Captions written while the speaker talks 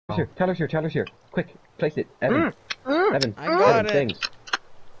here. Tyler's here. Tyler's here. Quick, place it. Evan. Evan. I got it. Things.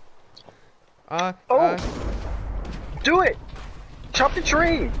 Do it! Chop the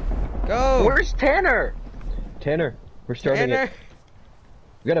tree! Go! Where's Tanner? Tanner, we're starting Tanner. it.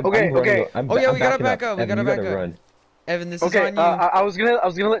 We gotta. Okay, I'm running, okay. I'm, Oh yeah, I'm we gotta backing back up. We Evan, gotta you back up. run. Evan, this Okay, is on you. I was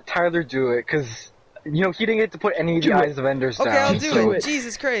gonna let Tyler do it, cause you know he didn't get to put any of the eyes of Enders down. Okay, I'll Just do do it. it.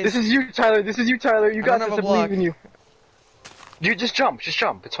 Jesus Christ. This is you, Tyler. This is you, Tyler. You I got don't this. have I a block. believe in you. You just jump. Just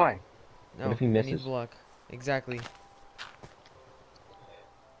jump. It's fine. No, What if he I need misses? block. Exactly.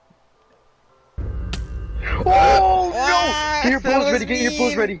 Oh Ah, no! Get your that pose was ready. Get your pose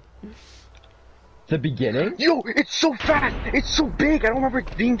mean. ready. The beginning? Yo, it's so fast. It's so big. I don't remember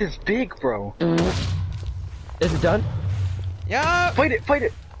it being this big, bro. Is it done? Yeah. Fight it. Fight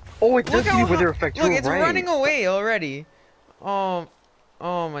it. Oh, it does Look give how you wither effect. Look, You're it's right. running away already. Oh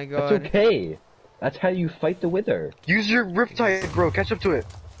my god. That's okay. That's how you fight the wither. Use your Riptide, bro. Catch up to it.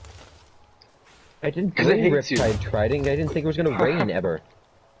 I didn't 'Cause it bring hates you. Riptide Trident. I didn't think it was gonna rain ever.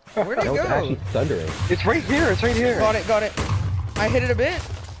 Where'd it Now it's go? actually thundering. It's right here. It's right here. Got it. Got it. I hit it a bit.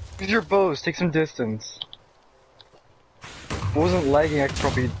 Use your bows. Take some distance. If it wasn't lagging, I could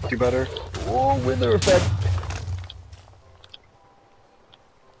probably do better. Oh, wither effect.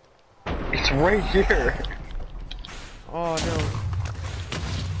 It's right here. Oh no.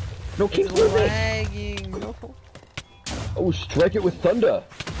 No, keep It's moving. lagging. No. Oh, strike it with thunder.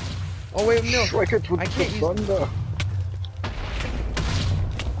 Oh wait, milk. Strike it with I can't the use- thunder.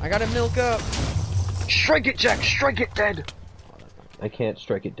 I gotta milk up. Strike it, Jack. Strike it dead. I can't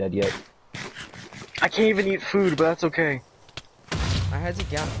strike it dead yet. I can't even eat food, but that's okay. I had to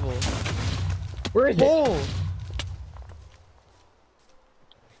gamble. Where is it? Oh.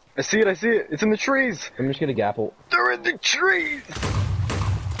 I see it. I see it. It's in the trees. I'm just gonna gapple. They're in the trees.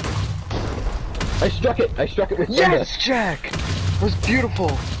 I struck it. I struck it with thunder. Yes, Jack. It was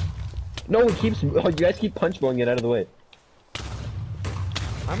beautiful. No, it keeps. Oh, you guys keep punch blowing it out of the way.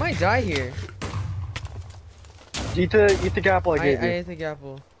 I might die here. Eat the gapple I I gave you. ate the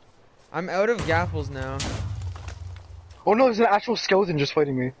gapple. I'm out of gapples now. Oh no, there's an actual skeleton just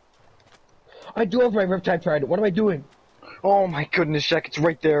fighting me. I do have my Riptide Trident. What am I doing? Oh my goodness, Jack. It's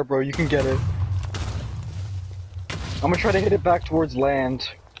right there, bro. You can get it. I'm gonna try to hit it back towards land.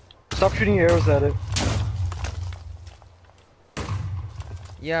 Stop shooting arrows at it.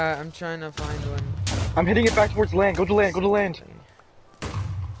 Yeah, I'm trying to find one. I'm hitting it back towards land. Go to land. Go to land.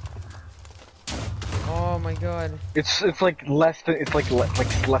 Oh my god. It's like less than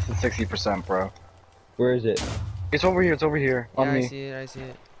less than 60%, bro. Where is it? It's over here. It's over here Yeah, on I me. see it. I see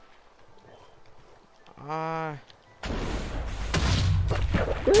it. Ah.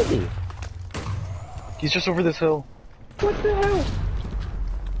 Where is he? He's just over this hill. What the hell?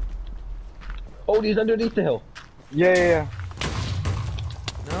 Oh, he's underneath the hill. Yeah.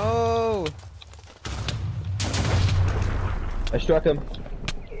 No. I struck him.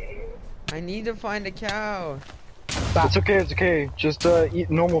 I need to find a cow. It's okay. It's okay. Just eat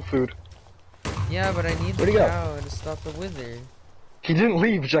normal food. Yeah, but I need the Where'd he go? cow to stop the wither. He didn't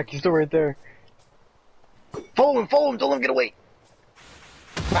leave, Jack. He's still right there. Follow him. Follow him. Don't let him get away.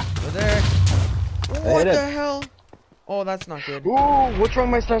 Wither. What hit the him. hell? Oh, that's not good. Ooh, what's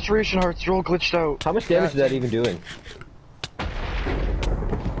wrong with my saturation hearts? They're all glitched out. How much damage Yeah, is that even doing?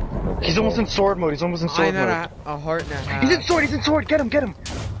 He's almost in sword mode. He's almost in sword I'm mode. at a heart and a half. He's in sword. He's in sword. Get him. Get him.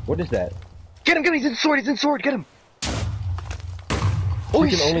 What is that? Get him. Get him. He's in sword. He's in sword. Get him. Oh,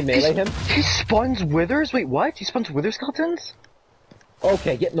 You can only melee him? He spawns withers? Wait, what? He spawns wither skeletons?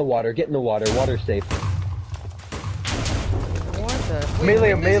 Okay, get in the water. Get in the water. Water's safe. What the? Wait,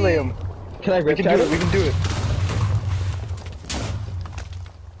 Melee when him. does Melee he- him. Can I We can do Riptide it. We can do it.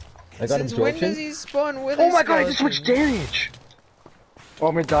 I got Since when does absorption. he spawn wither Oh my god, I just switched skeletons? damage. Oh,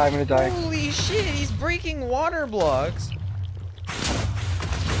 I'm gonna die. I'm gonna die. Holy shit, he's breaking water blocks.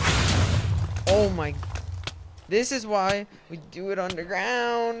 Oh my. This is why we do it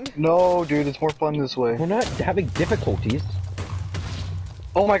underground. No, dude, it's more fun this way. We're not having difficulties.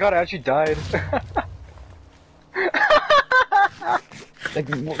 Oh my god, I actually died. Like,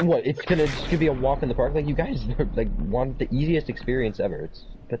 what? It's just gonna be a walk in the park? Like, you guys, like, want the easiest experience ever. It's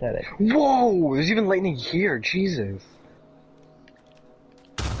pathetic. Whoa, there's even lightning here. Jesus.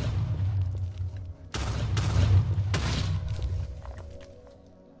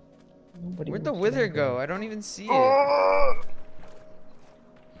 Nobody Where'd the wants wither to go? I don't even see it. Oh!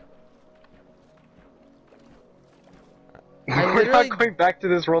 I We're literally- not going back to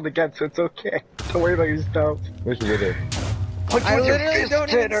this world again, so it's okay. Don't worry about your stuff. Where's the wither? Punch I with your literally fist, don't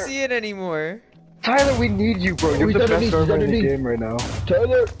even Tanner. see it anymore. Tyler, we need you, bro. You're he's the best underneath, he's armor in the underneath. game right now.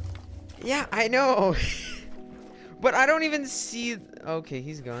 Tyler! Yeah, I know. But I don't even see. Okay,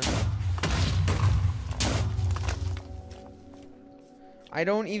 he's gone. I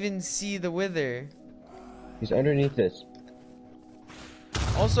don't even see the wither. He's underneath this.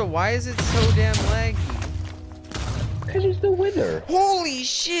 Also, why is it so damn laggy? Cause he's the wither. Holy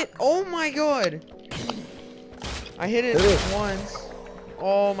shit! Oh my god! I hit it There it is. once.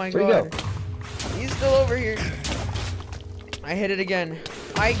 Oh my Where'd he god. He's still over here. I hit it again.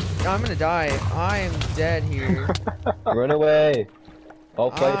 I'm gonna die. I am dead here. Run away. I'll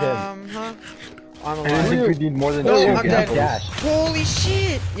fight him. Huh? I'm I think alive. we need more than No, two I'm dead. apples. Dash. Holy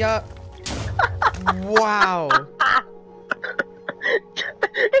shit! Yeah. Wow.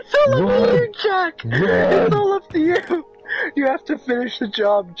 It's all up to Run. you, Jack! Run. It's all up to you! You have to finish the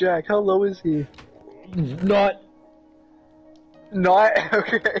job, Jack. How low is he? Not. Not?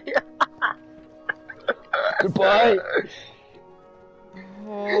 Okay. Goodbye.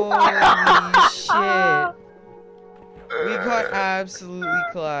 Holy shit. We got absolutely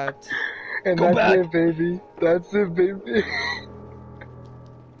clapped. And Go that's back. it, baby. That's it, baby.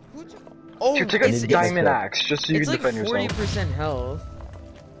 Oh, You take a it's diamond axe just so you it's can like defend 40% yourself. health.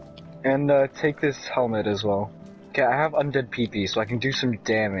 And take this helmet as well. Okay, I have undead PP, so I can do some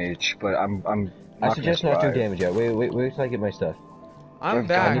damage, but I'm I not suggest gonna not doing survive. damage yet. Wait till I get my stuff. I'm I've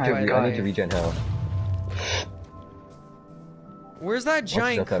back. I need to, by the I need to way. regen health. Where's that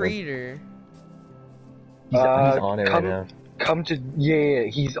giant stuff, Evan? crater? He's on it right come- now. Come to yeah,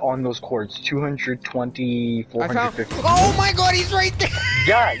 he's on those cords. 220, I found. 450. Oh my god, he's right there!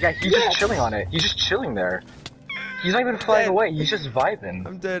 Yeah, he's just chilling on it. He's just chilling there. He's not even flying Dead. away. He's just vibing.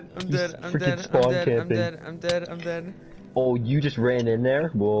 I'm dead. I'm He's dead. I'm freaking dead. I'm spawn dead. I'm camping. dead. I'm dead. I'm dead. Oh, you just ran in there?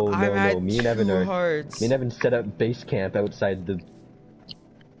 Whoa, no, I'm no. at Me and Evan 2 are. hearts. Me and Evan set up base camp outside the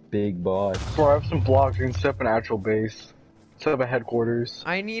big boss. So I have some blocks. You can set up an actual base. Set up a headquarters.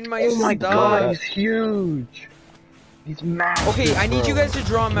 I need my Oh my stuff. god, he's huge. He's massive. Okay, I need you bro. guys to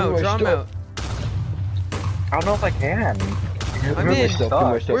draw him out. Where's my Draw him out. I don't know if I can. I'm Where's in. my Give stuff?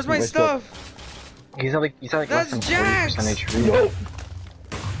 my stuff, Where's give my He's stuff? at like less That's than Jax! 40% HP. No!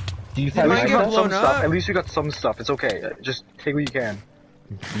 Do you Did find mine my At least we get stuff? got blown some stuff. up? At least we got some stuff. It's okay. Just take what you can.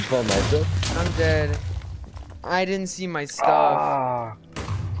 Did you find my stuff? I'm dead. I didn't see my stuff. Ah.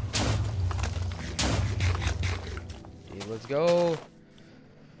 Okay, let's go.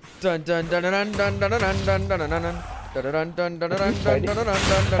 Dun dun dun dun dun dun dun dun dun dun dun dun. Dun dun dun dun dun dun dun dun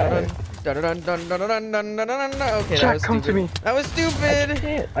dun dun dun dun dun dun dun dun. Okay, that Jack, was come to stupid. me. That was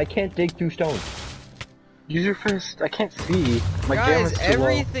stupid. I can't dig through stone. Use your fist. I can't see. My gamma's Guys, too low.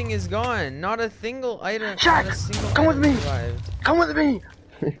 everything is gone. Not a single item. Jack, not a single come with item me. survived. Come with me.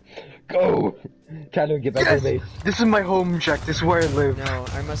 Go! Tyler, get back to the base. This is my home, Jack. This is where I live. No,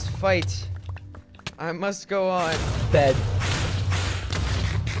 I must fight. I must go on. Bed.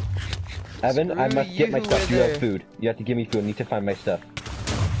 Evan, I Screw must get my you, stuff. You Wither. have food. You have to give me food. I need to find my stuff.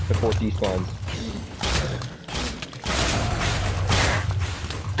 Before he spawns.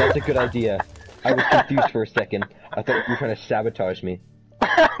 That's a good idea. I was confused for a second. I thought you were trying to sabotage me.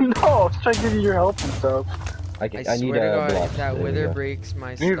 No, I was trying to give you your help and stuff. I I need swear to a God, block. if that There we wither go. breaks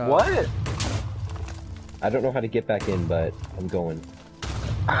my Dude, stuff. what? I don't know how to get back in, but I'm going.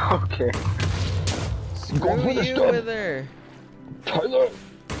 Okay. Screw Going for the you, stuff. wither. Tyler!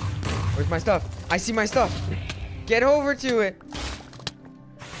 Where's my stuff? I see my stuff. Get over to it.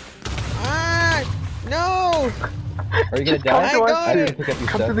 Ah! No! Are you gonna Just come die? to I us, got I dude. need to pick up your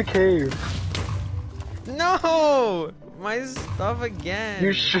Come to stuff. the cave. No! My stuff again.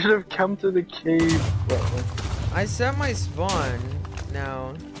 You should have come to the cave. I set my spawn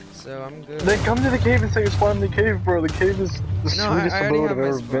now, so I'm good. Then come to the cave and say you spawn in the cave, bro. The cave is the No, I sweetest already abode have I've my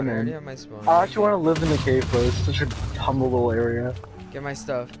ever spawn. been I already in. have my spawn. I actually want to live in the cave, bro. It's such a humble little area. Get my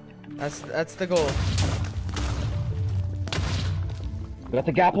stuff. That's the goal. I got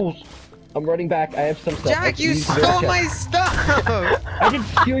the gapples. I'm running back. I have some stuff. Jack, you need to go stole check. my stuff! I didn't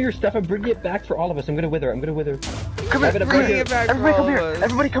steal your stuff. I'm bringing it back for all of us. I'm gonna wither. I'm gonna wither. Come here, Evan, I'm come right here. here. it back for Everybody come all here. of us.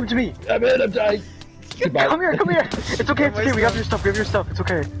 Everybody come to me. I'm in. I'm dying. Goodbye. Come here, come here. It's okay, it's my okay. We have stuff. your stuff. We have your stuff. It's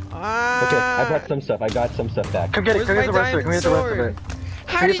okay. Ah! Okay, I brought some stuff. I got some stuff back. Come get it. Where's Come my get the rest of it. Come get the rest of diamond it. sword?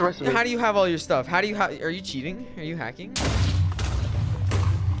 Come get the rest of it. How do you have all your stuff? How do you are you cheating? Are you hacking?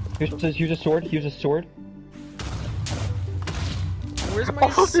 Here's a sword. Here's a sword. Where's my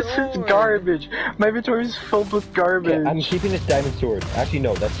Oh, sword? this is garbage. My inventory is filled with garbage. Okay, I'm keeping this diamond sword. Actually,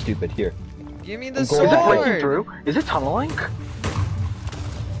 no, that's stupid. Here. Give me the I'm sword. going Is it breaking Sword. through? Is it tunneling?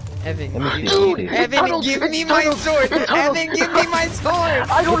 Evan, Let me give see. me- It's Evan, tunnels, give it's me my tunnels, sword. it's tunnels. Evan, give me my sword.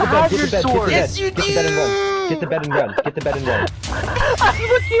 I don't Get the bed, have get your the bed, sword. Yes, you Get the bed and run. do. Get the bed and run. Get the bed and run. I'm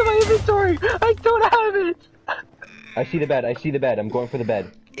looking at my inventory. I don't have it. I see the bed. I see the bed. I'm going for the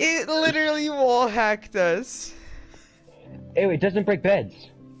bed. It literally wall hacked us. Ew, it doesn't break beds.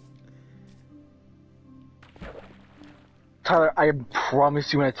 Tyler, I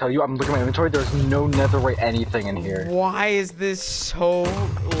promise you when I tell you, I'm looking at my inventory, there's no netherite anything in here. Why is this so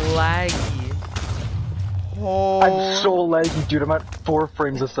laggy? Oh. I'm so laggy, dude. I'm at 4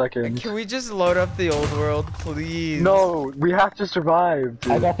 frames a second. Can we just load up the old world, please? No, we have to survive,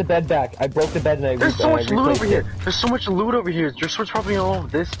 dude. I got the bed back. I broke the bed and I There's so much loot over it. here. There's so much loot over here. Your sword's probably all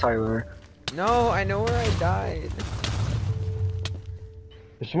of this, Tyler. No, I know where I died.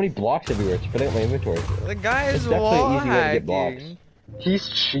 There's so many blocks everywhere. It's filling up my inventory. The guy is It's definitely wall an easy way to get blocks. hacking. He's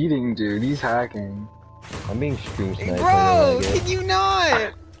cheating, dude. He's hacking. I'm being stream sniped. Bro, can you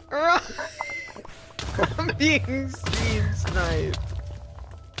not? I'm being stream sniped.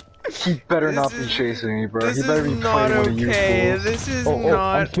 He better not be is- chasing me, bro. This He better is be not playing one of you okay. fools. This is Oh,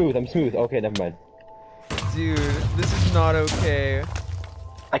 not, I'm smooth. Okay, never mind. dude. This is not okay.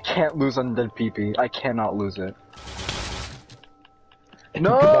 I can't lose undead PP. I cannot lose it.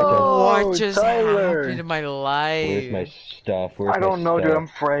 No, What just Tyler. happened to my Where's my life? stuff? Where's I don't know, my dude. stuff? I'm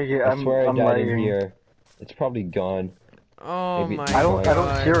fragging. I swear I'm I died in lagging. here. It's probably gone. Oh Maybe- my I don't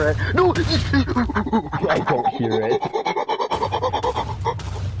god. hear it. No! I don't hear it.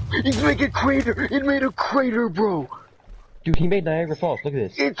 He's making a crater! It made a crater, bro! Dude, he made Niagara Falls. Look at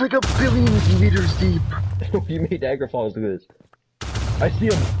this. It's like a billion meters deep! He made Niagara Falls. Look at this. I see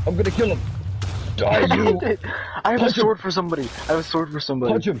him. I'm gonna kill him. Die, you. I have Punch a him. sword for somebody. I have a sword for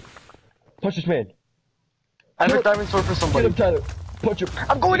somebody. Punch him. Punch this man. I have Kill a diamond sword for Get somebody. him, Tyler. Punch him.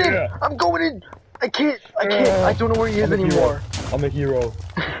 I'm going in! Yeah. I'm going in! I can't! I don't know where he is I'm a hero. anymore. I'm a hero.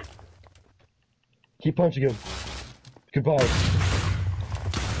 Keep punching him. Goodbye.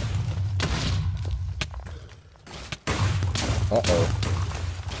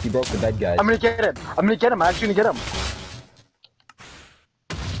 Uh-oh. He broke the bed, guys. I'm gonna get him! I'm actually gonna get him!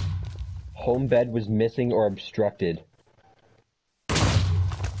 Home bed was missing or obstructed.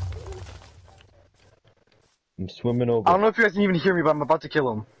 I'm swimming over. I don't know if you guys can even hear me, but I'm about to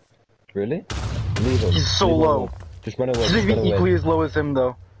kill him. Really? Leave him. He's so Leave him low. alone. Just run away. He's Just even run away. equally as low as him,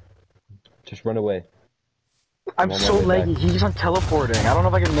 though. Just run away. I'm on my so way back. laggy. He's on teleporting. I don't know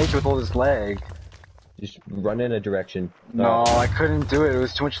if I can make it with all this lag. Just run in a direction. No, I couldn't do it. It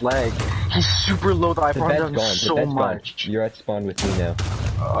was too much lag. He's super low though. I The brought him bed's down gone. so The bed's much. gone. You're at spawn with me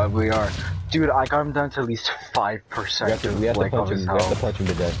now. We are. Dude, I got him down to at least 5% We have to like punch of him. his We have to health. punch him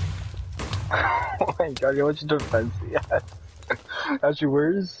to death. Oh my god, how much defense he has. Actually,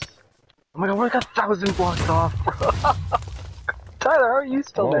 where's... Oh my god, we're like 1,000 blocks off, bro. Tyler, how are you I'm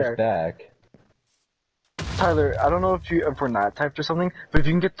still almost there? back. Tyler, I don't know if we're not typed or something, but if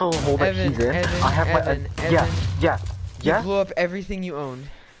you can get the hole that Evan, he's in, Evan, I have Evan, my... yeah, Evan. yeah, You yeah? blew up everything you owned.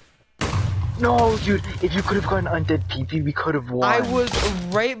 No, dude, if you could have gotten undead PP, we could have won. I was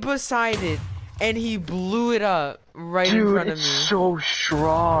right beside it, and he blew it up right in Dude, front of me. it's so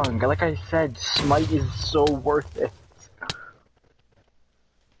strong. Like I said, Smite is so worth it.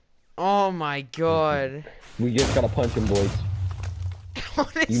 Oh my god. We just gotta punch him, boys.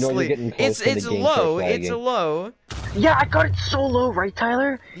 Honestly, You know you're getting close to the it's game low. starts It's a lagging. low. Yeah, I got it so low, right,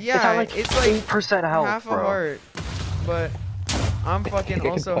 Tyler? Yeah, it's at like it's like 8% health, half a bro. heart. But I'm fucking I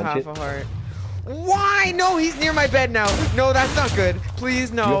can also punch half it. a heart. Why? No, he's near my bed now. No, that's not good.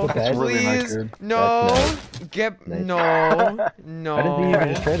 Please, no. You have a bed? That's really not Please, good. no. That's Get Nice. no, no. I didn't even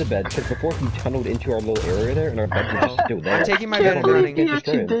destroy the bed, because before he tunneled into our little area there, and our bed was just still there. I'm taking my I bed can't and believe running. he Destroy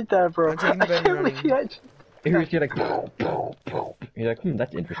actually him. did that, bro. I'm taking the I bed and can't believe running. he actually... He was just like, you're like,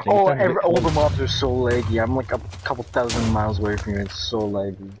 that's interesting. Oh, It's time to get all the close. mobs are so laggy. I'm like a couple thousand miles away from you. It's so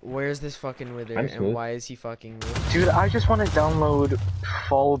laggy. Where's this fucking wither, I'm and smooth. why is he fucking me? Dude, I just want to download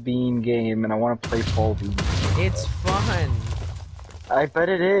Fall Bean game, and I want to play Fall Bean. It's fun. I bet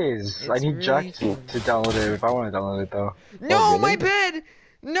it is. I It's need really Jack to fun. download it if I want to download it, though. No, really? my bed.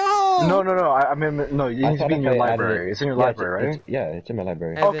 No. No. I mean, no. It I needs to thought be in if your I added library. it- It's in your yeah, library, right? Yeah, it's in my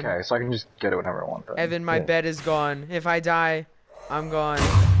library. Evan. Okay, so I can just get it whenever I want. Then. Evan, my Yeah. bed is gone. If I die, I'm gone.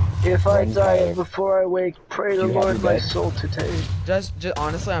 If I die before I wake, pray the You have Lord your my bed? soul to take. Just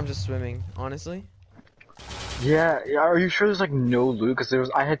honestly, I'm just swimming. Honestly. Yeah, are you sure there's like no loot?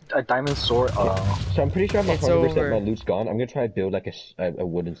 Because I had a diamond sword. So I'm pretty sure I'm It's 100% over. my loot's gone. I'm gonna try to build like a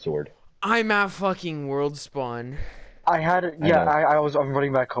wooden sword. I'm at fucking world spawn. I had it. Yeah, know. I'm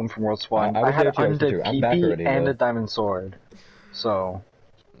running back home from World Spawn. I was had there too, I was there undead too. I'm back PP already, and though. a diamond sword. So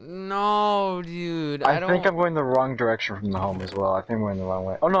No, dude. I don't. think I'm going the wrong direction from the home as well. I think I'm going the wrong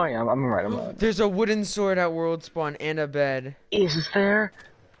way. Oh no, yeah, I'm right. I'm right. There's a wooden sword at world spawn and a bed. Is there?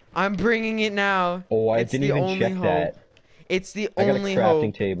 I'm bringing it now. Oh, I It's didn't the even only check hope. that. It's the I got a only crafting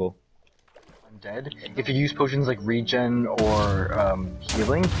hope. table. I'm dead. If you use potions like regen or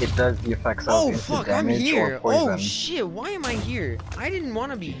healing, it does the effects of Oh instant fuck, I'm damage here. or poison. Oh shit, why am I here? I didn't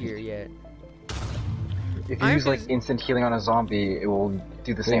want to be here yet. If you I'm use like just- instant healing on a zombie, it will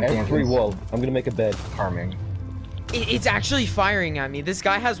do the same Wait, I thing have as 3 instant wall. I'm gonna make a bed. harming. It's actually firing at me. This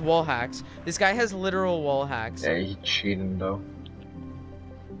guy has wall hacks. This guy has literal wall hacks. Yeah, he cheating though.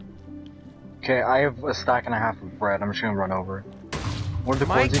 Okay, I have a stack and a half of bread. I'm just gonna run over. What are the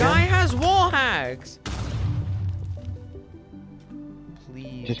My coins guy again? has wall hacks.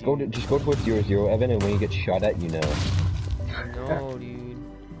 Please. Just go dude. towards 0-0, Evan, and when you get shot at, you know. No, dude.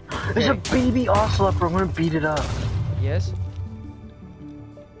 There's a Okay. baby ocelot, I'm gonna beat it up. Yes.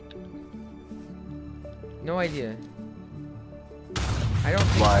 No idea. I don't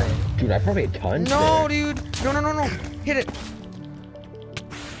think Why? so. Dude, I probably had tons No, there. dude. No, no, no, no. Hit it.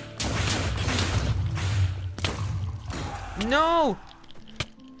 No.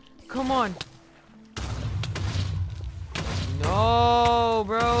 Come on. No,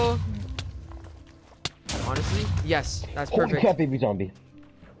 bro. Honestly, yes, that's Holy perfect. crap, baby zombie.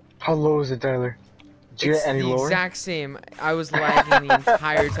 How low is it, Tyler? Did you It's get any the lower? exact same. I was lagging the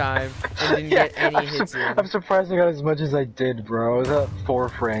entire time and didn't get any hits in. I'm surprised I got as much as I did, bro. I was at 4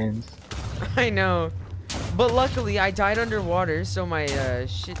 frames. I know. But luckily, I died underwater, so my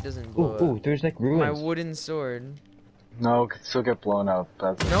shit doesn't Ooh, blow ooh, up. there's like My ruins. wooden sword. No, it could still get blown up.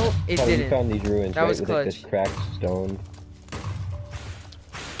 That's Nope, it Tyler, you didn't. found these ruins, That right? was With like this clutch. cracked stone.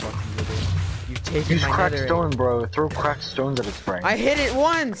 Fucking wither. You've taken Use my cracked netherite. stone, bro. Throw cracked stones at its frame. I hit it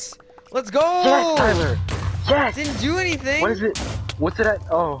once! Let's go! Yes, Tyler! Yes! Didn't do anything! What is it? What's it at?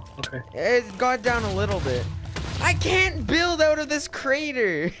 Oh, okay. It got down a little bit. I can't build out of this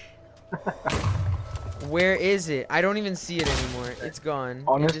crater! Where is it? I don't even see it anymore. It's gone. It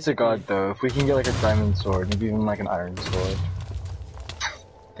Honest to disappeared. God, though, if we can get like a diamond sword, maybe even like an iron sword,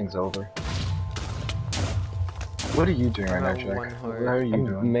 thing's over. What are you doing right now, About Jack? one heart. How are you I'm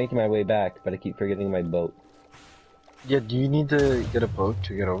doing? making my way back, but I keep forgetting my boat. Yeah, do you need to get a boat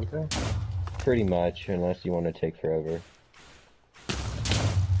to get over there? Pretty much, unless you want to take forever.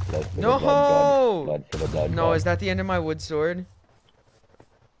 Blood for the No! blood god. Blood for the blood No, god. is that the end of my wood sword?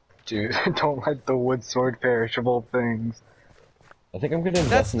 Dude, don't let the wood sword perish of all things. I think I'm gonna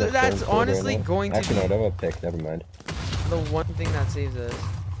invest in the That's stone sword right honestly now. going to Actually, be- no, I have a pick. Never mind. The one thing that saves us.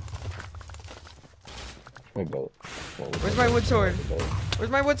 My boat. Where's my wood sword? My boat. Where's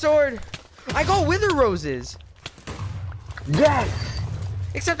my wood sword? I got wither roses! Yes!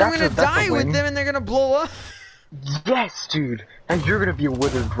 Except That's I'm gonna a- that's a die with win. them and they're gonna blow up. Yes, dude! Now you're gonna be a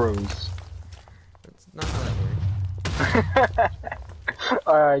withered rose. That's not how that works.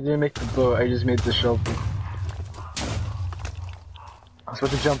 Alright, I didn't make the boat, I just made the shovel. I was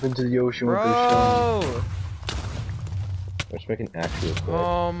about to jump into the ocean with this shovel. Bro! Let's make an actual sword.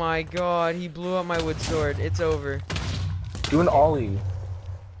 Oh my god, he blew up my wood sword. It's over. Do an ollie.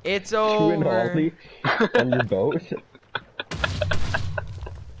 It's Do over. an ollie on your boat?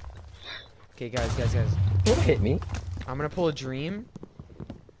 Okay, guys. Don't hit me. I'm gonna pull a dream.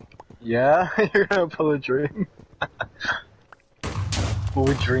 Yeah? You're gonna pull a dream? What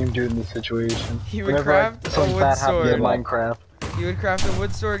would Dream do in this situation? He would Whenever craft a something wood bad happens in sword. Minecraft. He would craft a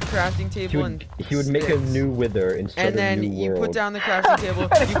wood sword crafting He table would, and he would make a sticks. new wither instead And then of a new you world. put down the crafting table, you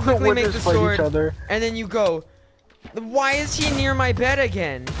The quickly make withers the fight sword, each other. and then you go. Why is he near my bed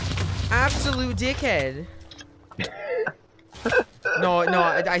again? Absolute dickhead. No,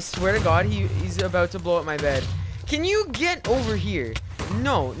 I swear to God, he's about to blow up my bed. Can you get over here?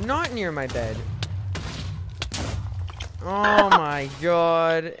 No, not near my bed. Oh my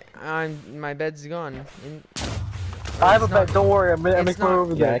God, my bed's gone. I have a It's not- bed, don't worry, I'm it's making not-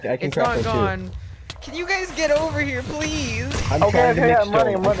 over Yeah, there. I can It's craft not it too. gone. Can you guys get over here, please? I'm Okay, trying to okay, make I'm stone.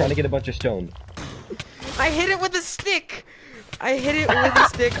 running, I'm I'm trying to running. get a bunch of stone. I hit it with a stick. I hit it with a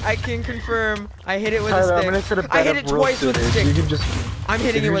stick. I can confirm. I hit it with Tyler, a I'm gonna stick. set a I bed hit up it real twice with a soon. stick. You can just, I'm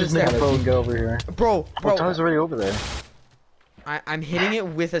hitting if it you with a just make stick. a boat and get over here. Bro, Oh, Tyler's already over there. I'm hitting it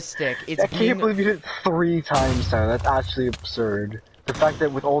with a stick. It's I can't being. believe you hit it 3 times, Tyler. That's actually absurd. The fact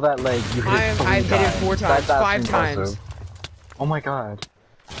that with all that leg, you hit it 3 I've times. hit it 4 times, That's 5 actually times. impressive. Oh my God.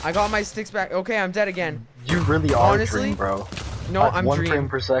 I got my sticks back. Okay, I'm dead again. You really are Honestly, Dream, bro. No, At I'm 1 frame Dream.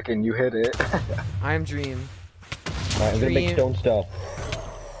 per second, you hit it. I'm Dream. Alright, I'm gonna make Dream. stone stuff.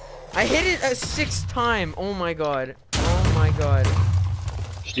 I hit it a 6th time. Oh my God. Oh my God.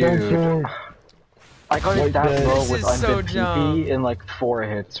 Dude. I got it Like that this. low This with is so undead dumb. PP in like 4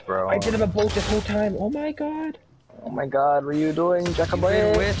 hits, bro. I didn't have a boat this whole time. Oh my god. Oh my God, what are you doing, You've been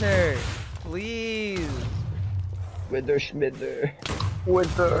Jackaboy? with her. Please. Wither schmither.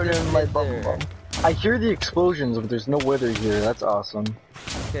 With the in my bum Wither. bum. I hear the explosions, but there's no wither here. That's awesome.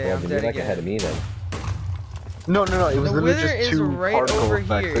 Okay, Well, I'm then dead you're like ahead of again. me then. No, it was The literally wither just is two right particle over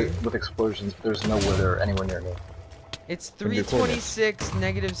effects here. with explosions, but there's no wither anywhere near me. It's From your coordinates. 326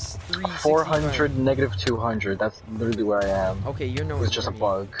 negative 365. 400, negative 200. That's literally where I am. Okay, you're nowhere. It's just a near me.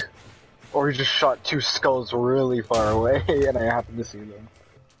 bug. Or he just shot two skulls really far away, and I happened to see them.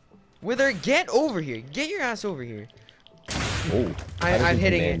 Wither, get over here. Get your ass over here. Oh. I'm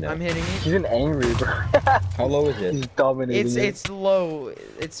hitting it. I'm hitting it. He's an angry, bro. How low is He's it? dominating. It's low.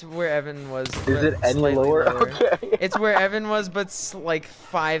 It's where Evan was. Is it any slightly lower? Okay. It's where Evan was, but like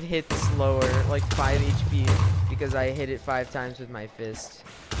 5 hits lower, like 5 HP, because I hit it 5 times with my fist.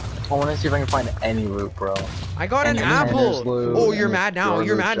 I want to see if I can find any loot, bro. I got an And apple. there's loot, Oh, and you're there's mad now. more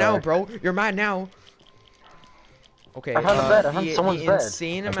You're loot, mad now, Jack. bro. You're mad now. Okay. I found a bed. I found the someone's bed.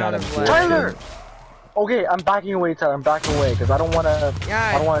 insane I amount got of a lag. Tyler! Okay, I'm backing away, Tyler. I'm backing away, because I don't want to.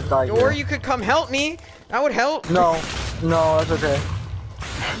 Yeah. I don't want to die Or here. you could come help me. That would help. No, that's okay.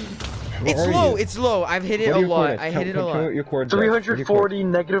 It's Where are low. you? It's low. I've hit it What a are your lot. coordinates? I hit it a Tell me lot. what your coordinates are. What are your 340,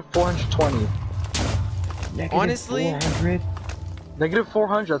 negative 420. Negative Honestly- 400? Negative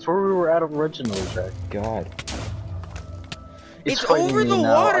 400, that's where we were at originally, Jack. God. It's fighting over me the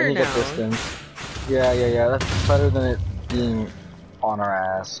now. water I need to get now. distance. Yeah, that's better than it being on our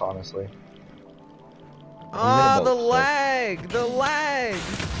ass, honestly. Ah, the Minimum, so- lag. The lag.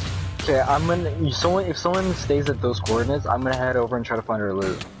 Okay, I'm gonna. If someone stays at those coordinates, I'm gonna head over and try to find her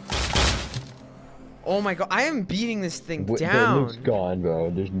loot. Oh my god, I am beating this thing The loot's down. gone,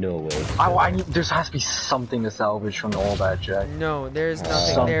 bro. There's no way. I need. There has to be something to salvage from all that, Jack. No, there's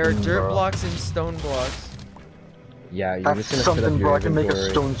nothing. There are Something, dirt bro. blocks and stone blocks. Yeah, you're That's just gonna set up something, your bro. I can make a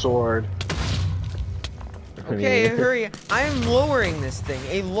inventory. stone sword. I mean, Okay, hurry. I am lowering this thing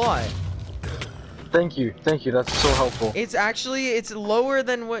a lot. Thank you. That's so helpful. It's lower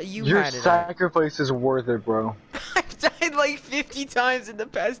than what you Your had it at. sacrifice is worth it, bro. I've died like 50 times in the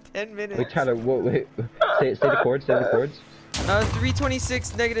past 10 minutes. Wait, Tyler, wait. Say the chords, say the chords.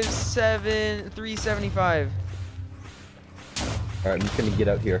 326, negative 7, 375. Alright, I'm just gonna get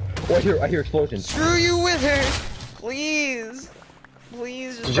out here. Oh, I hear explosions. Screw you with her! Please!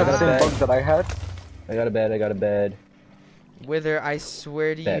 Please Did just you have the same die. bug that I had? I got a bed. Wither, I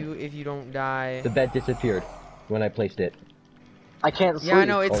swear to Bed. you, if you don't die. The bed disappeared when I placed it. I can't sleep. Yeah, I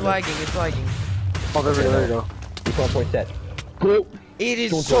know, it's Oh, no. lagging, it's lagging. Oh, there we go. Respawn point set. Go! It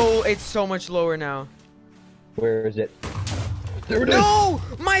is Don't it's so much lower now. Where is it? There it is! No!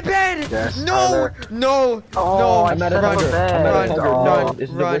 My bed! Yes, no! Tyler. No! Oh, no! I'm out of Son of a hunger. bed. I'm out of Run, hunger. Oh. No, this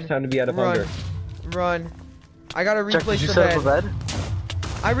is the run, worst time to be out of run. hunger. Run. I gotta Jack, replace did you the set bed. up a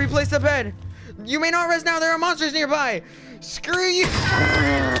bed? I replaced the bed. You may not rest now. There are monsters nearby. Screw you.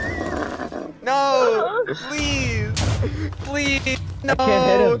 No, please, please, no,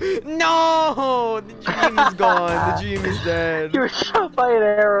 can't hit no. The dream is gone. The dream is dead. You were shot by an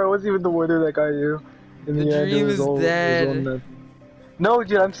arrow. It wasn't even the wither that got you. In The end, it dream was is all- it was dead. all nothing. No,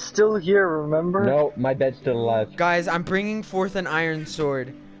 dude, I'm still here. Remember? No, my bed's still alive. Guys, I'm bringing forth an iron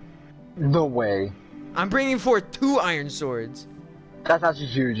sword. No way. I'm bringing forth 2 iron swords. That's actually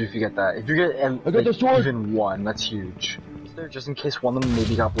huge if you get that. If you get got the sword. even one, that's huge. Is there just in case one of them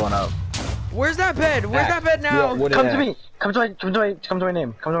maybe got blown out? Where's that bed? Where's Axe. that bed now? Yeah, what- Come to axe. me. Come to my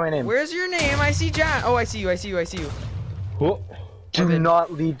name. Come to my name. Where's your name? I see Jack. Oh, I see you. Oh, Do Evan.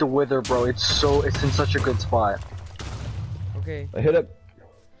 not lead the wither, bro. It's in such a good spot. Okay. I hit him.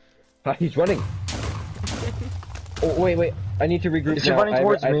 Ah, he's running. Oh, wait. I need to regroup Is he now. running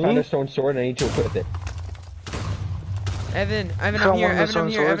towards I me? found a stone sword and I need to equip it. Evan, Found I'm here. one of the Evan, I'm stone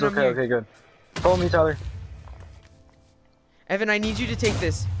here. swords? Evan, I'm here. Okay, good. Follow me, Tyler. Evan, I need you to take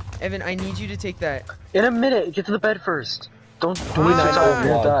this. Evan, I need you to take that. In a minute. Get to the bed first. Don't Ah. leave the Tyler.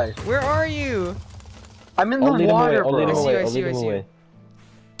 You're gonna die. Where are you? I'm in I'll the lead him away. water, I'll lead him bro. I see you, away. I I'll see you, lead I him see you. away.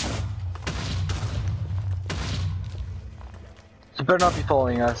 You better not be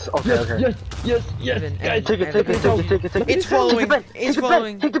following us. Okay, Yes, okay. yes. Evan, Guys, Evan, Take it. Evan. It's following. Take the bed. It's Take the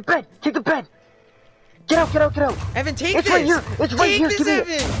following. bed. Take the bed. Get out. Evan, take It's this. right here. It's right take here. this, Give me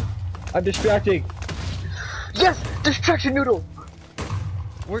it. Evan. I'm distracting. Yes, distraction noodle.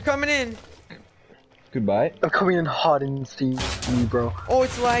 We're coming in. Goodbye. I'm coming in hot and steamy, bro. Oh,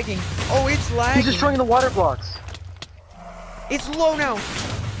 it's lagging. Oh, it's lagging. He's destroying the water blocks. It's low now.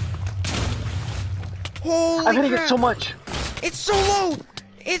 Holy I'm hitting crap. it so much. It's so low.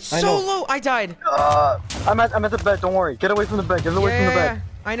 It's I so know. low. I died. I'm at the bed. Don't worry. Get away from the bed. Get away from the Yeah, bed.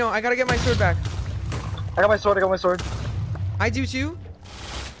 I know. I gotta get my sword back. I got my sword. I do too.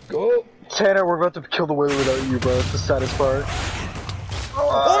 Go. Tanner, we're about to kill the wither without you, bro. It's the saddest part.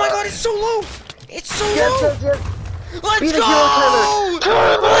 Oh my god, it's so low. It's so low. Yes. Let's Be the go. hero,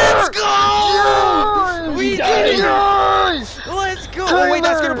 Tyler. Let's go.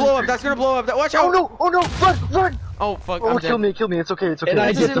 up. That's gonna blow up. Watch out. Oh no! Oh no! Run! Run! Oh fuck. Oh, I'm kill dead. me! Kill me! It's okay. It's okay. And I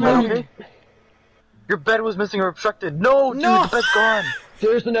It's get the doesn't okay. matter. bed. Your bed was missing or obstructed. No, dude, No. the bed's gone.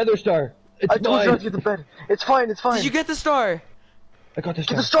 There's another star. It's I told you not mine. to get the bed. It's fine. It's fine. Did you get the star? I got the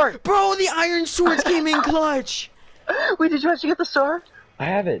Get the star. star? Bro, the iron swords came in clutch. Wait, did you actually get the star? I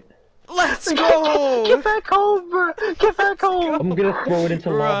have it. Let's Get go. back home, bro. Get back home. I'm gonna throw it into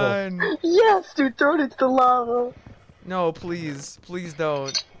lava. Run. Yes, dude, throw it into the lava. No, please. Please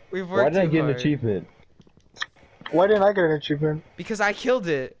don't. We've Why worked did I too get an hard. achievement? Why didn't I get an achievement? Because I killed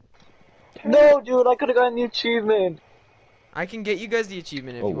it. No, dude, I could have gotten the achievement. I can get you guys the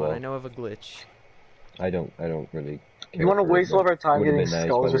achievement if Oh, you want. well. I know of a glitch. I don't really care You want to for it, waste all of but our time would've getting been nice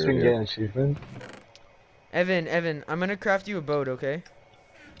skulls while just so we we were can get here. an achievement? Evan, I'm gonna craft you a boat, okay?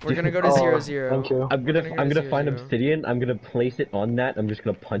 We're gonna go to Oh, 0-0. Thank you. I'm We're gonna gonna go I'm to gonna find 0-0. obsidian. I'm gonna place it on that. I'm just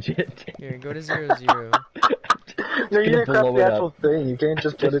gonna punch it. Here, go to 0-0. No, you didn't craft blow the it actual thing. You can't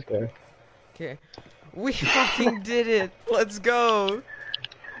just put it there. Okay. We fucking did it. Let's go.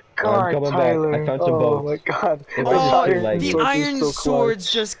 God, coming back. Tyler. I found some oh boats. my God. If I My just Oh, feel iron like the it. sword is iron so swords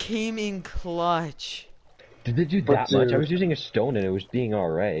clutch. just came in clutch. Did they do But that much? I dude- was using a stone and it was being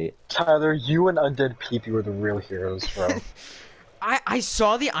alright. Tyler, you and Undead PP were the real heroes, bro. I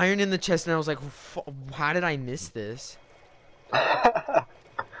saw the iron in the chest and I was like, how did I miss this?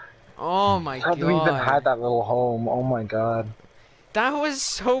 Oh my How god. do we even had that little home? Oh my God. That was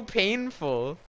so painful.